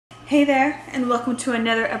Hey there, and welcome to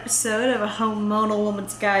another episode of A Hormonal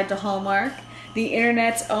Woman's Guide to Hallmark, the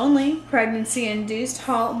internet's only pregnancy-induced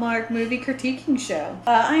Hallmark movie critiquing show.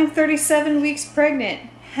 I am 37 weeks pregnant,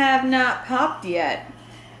 have not popped yet,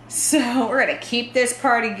 so we're gonna keep this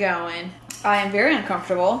party going. I am very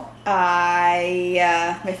uncomfortable.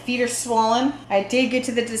 My feet are swollen. I did get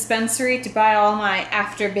to the dispensary to buy all my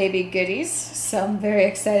after baby goodies, so I'm very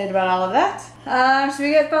excited about all of that. So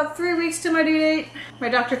we got about 3 weeks to my due date. My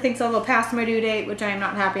doctor thinks I'll go past my due date, which I am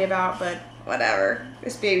not happy about, but whatever.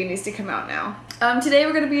 This baby needs to come out now. Today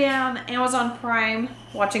we're gonna be on Amazon Prime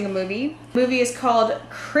watching a movie. The movie is called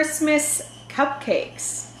Christmas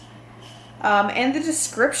Cupcakes. And the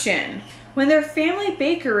description. When their family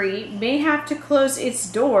bakery may have to close its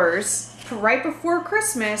doors right before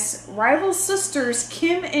Christmas, rival sisters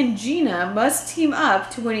Kim and Gina must team up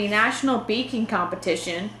to win a national baking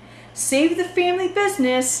competition, save the family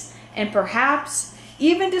business, and perhaps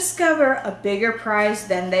even discover a bigger prize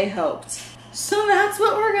than they hoped. So that's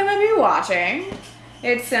what we're gonna be watching.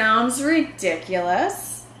 It sounds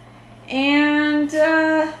ridiculous, and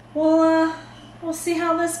we'll see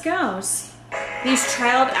how this goes. These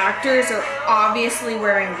child actors are obviously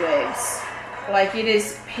wearing wigs. Like, it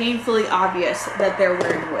is painfully obvious that they're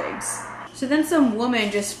wearing wigs. So then some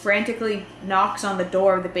woman just frantically knocks on the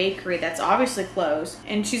door of the bakery that's obviously closed.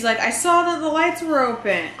 And she's like, I saw that the lights were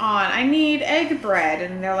on. I need egg bread.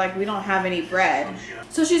 And they're like, we don't have any bread.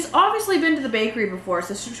 So she's obviously been to the bakery before.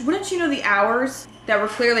 So wouldn't she know the hours that were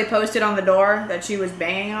clearly posted on the door that she was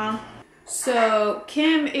banging on? So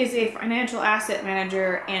Kim is a financial asset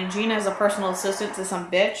manager and Gina is a personal assistant to some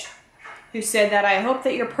bitch who said that I hope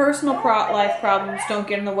that your personal life problems don't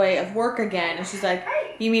get in the way of work again. And she's like,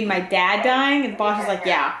 you mean my dad dying? And the boss is like,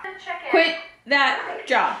 yeah, quit that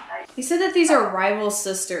job. He said that these are rival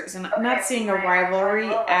sisters, and I'm not seeing a rivalry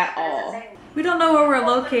at all. We don't know where we're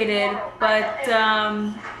located, but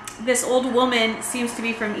this old woman seems to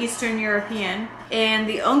be from Eastern European and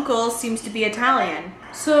the uncle seems to be Italian.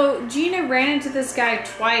 So Gina ran into this guy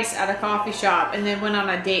twice at a coffee shop and then went on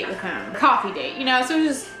a date with him. Coffee date, you know, so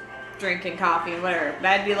just drinking coffee and whatever. But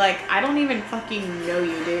I'd be like, I don't even fucking know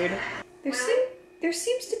you, dude. There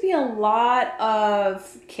seems to be a lot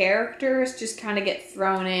of characters just kind of get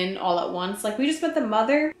thrown in all at once. Like, we just met the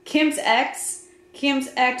mother, Kim's ex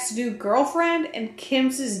new girlfriend, and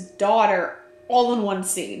Kim's daughter all in one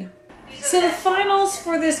scene. So the finals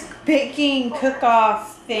for this baking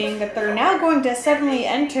cook-off thing that they're now going to suddenly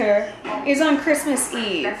enter is on Christmas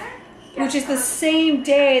Eve, which is the same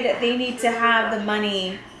day that they need to have the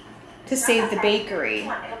money to save the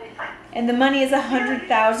bakery. And the money is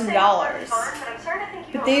 $100,000.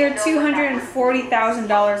 But they are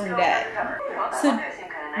 $240,000 in debt. So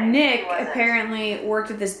Nick apparently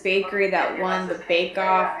worked at this bakery that won the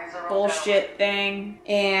bake-off bullshit thing,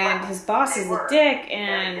 and his boss is a dick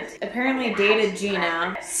and apparently dated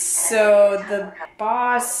Gina. So the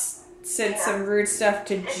boss said some rude stuff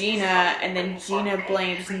to Gina, and then Gina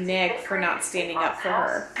blames Nick for not standing up for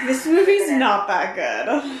her. This movie's not that good.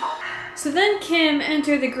 So then Kim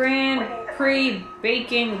entered the Grand Prix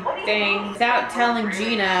baking thing without telling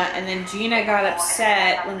Gina, and then Gina got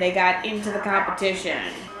upset when they got into the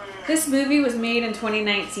competition. This movie was made in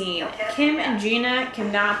 2019. Kim and Gina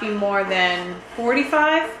cannot be more than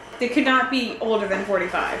 45. They could not be older than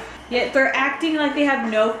 45. Yet they're acting like they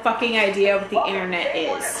have no fucking idea what the internet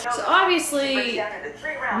is. So obviously,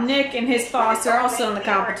 Nick and his boss are also in the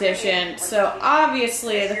competition. So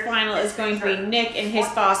obviously, the final is going to be Nick and his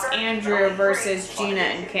boss Andrew versus Gina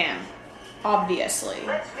and Kim. Obviously.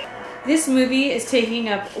 This movie is taking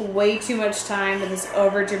up way too much time with this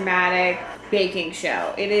overdramatic baking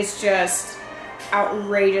show. It is just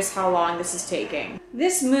outrageous how long this is taking.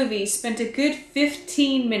 This movie spent a good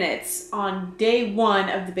 15 minutes on day one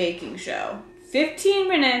of the baking show. 15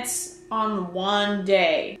 minutes on one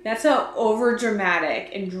day. That's how overdramatic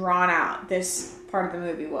and drawn out this part of the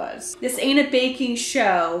movie was. This ain't a baking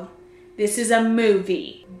show. This is a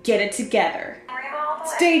movie. Get it together.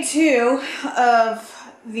 It's day 2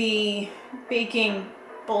 of the baking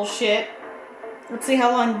bullshit. Let's see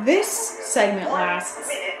how long this segment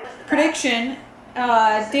lasts. Prediction,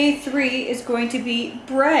 day 3 is going to be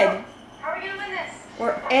bread. How are we gonna win this?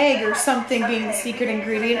 Or egg or something being the secret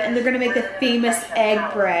ingredient, and they're gonna make the famous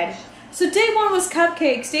egg bread. So day 1 was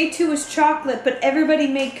cupcakes, day 2 was chocolate, but everybody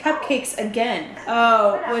made cupcakes again.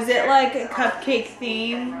 Oh, was it like a cupcake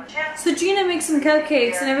theme? So Gina makes some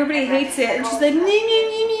cupcakes and everybody hates it, and she's like, nee,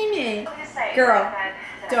 nee, nee, nee. Girl,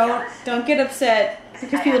 don't get upset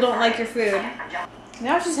because people don't like your food.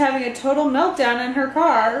 Now she's having a total meltdown in her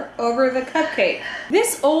car over the cupcake.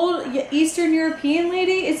 This old Eastern European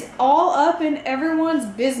lady is all up in everyone's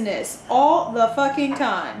business all the fucking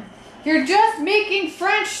time. You're just making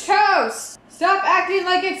French toast! Stop acting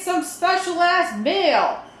like it's some special ass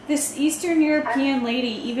meal! This Eastern European lady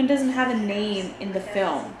even doesn't have a name in the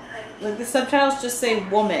film. Like, the subtitles just say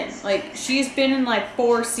woman. Like, she's been in like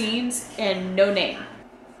 4 scenes and no name.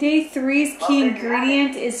 Day 3's key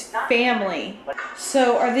ingredient is family.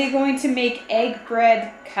 So are they going to make egg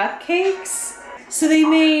bread cupcakes? So they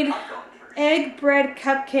made egg bread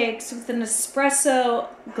cupcakes with an espresso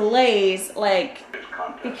glaze, like,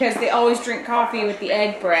 because they always drink coffee with the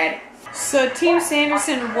egg bread. So Team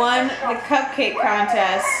Sanderson won the cupcake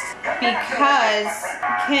contest because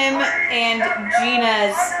Kim and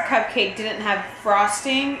Gina's cupcake didn't have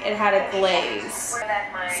frosting, it had a glaze.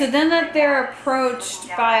 So then that they're approached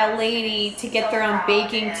by a lady to get their own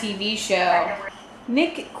baking TV show,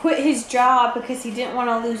 Nick quit his job because he didn't want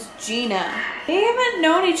to lose Gina. They haven't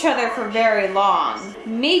known each other for very long,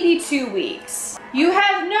 maybe 2 weeks. You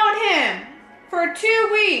have known him for 2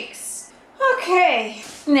 weeks. Okay,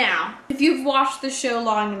 now, if you've watched the show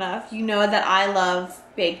long enough, you know that I love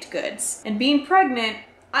baked goods. And being pregnant,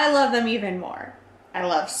 I love them even more. I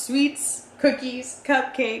love sweets, cookies,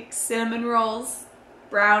 cupcakes, cinnamon rolls,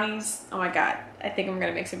 brownies. Oh my god, I think I'm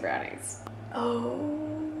gonna make some brownies.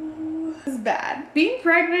 Oh, this is bad. Being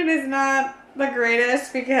pregnant is not the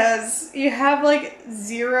greatest because you have like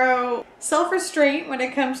 0 self-restraint when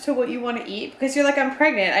it comes to what you want to eat, because you're like, I'm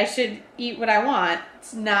pregnant, I should eat what I want.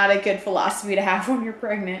 It's not a good philosophy to have when you're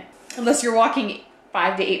pregnant, unless you're walking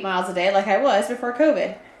 5 to 8 miles a day like I was before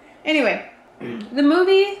COVID. Anyway, the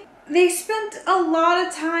movie, they spent a lot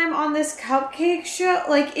of time on this cupcake show.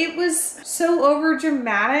 Like, it was so over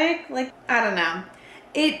dramatic. Like, I don't know,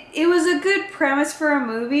 it was a good premise for a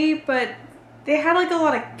movie, but they had like a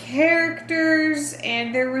lot of characters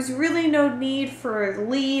and there was really no need for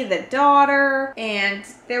Lee, the daughter, and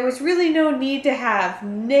there was really no need to have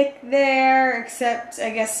Nick there, except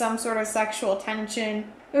I guess some sort of sexual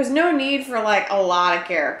tension. There was no need for like a lot of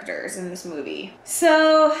characters in this movie.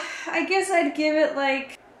 So I guess I'd give it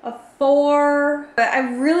like a 4. But I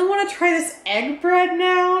really want to try this egg bread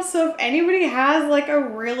now, so if anybody has like a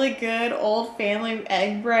really good old family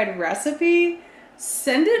egg bread recipe,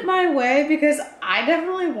 send it my way because I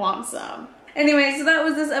definitely want some. Anyway, so that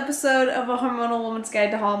was this episode of A Hormonal Woman's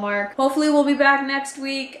Guide to Hallmark. Hopefully we'll be back next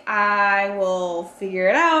week. I will figure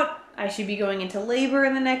it out. I should be going into labor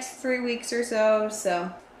in the next 3 weeks or so.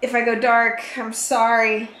 So if I go dark, I'm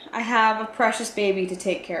sorry. I have a precious baby to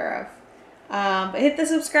take care of. But hit the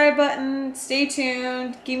subscribe button. Stay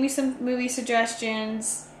tuned. Give me some movie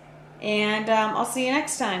suggestions. And I'll see you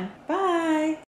next time. Bye.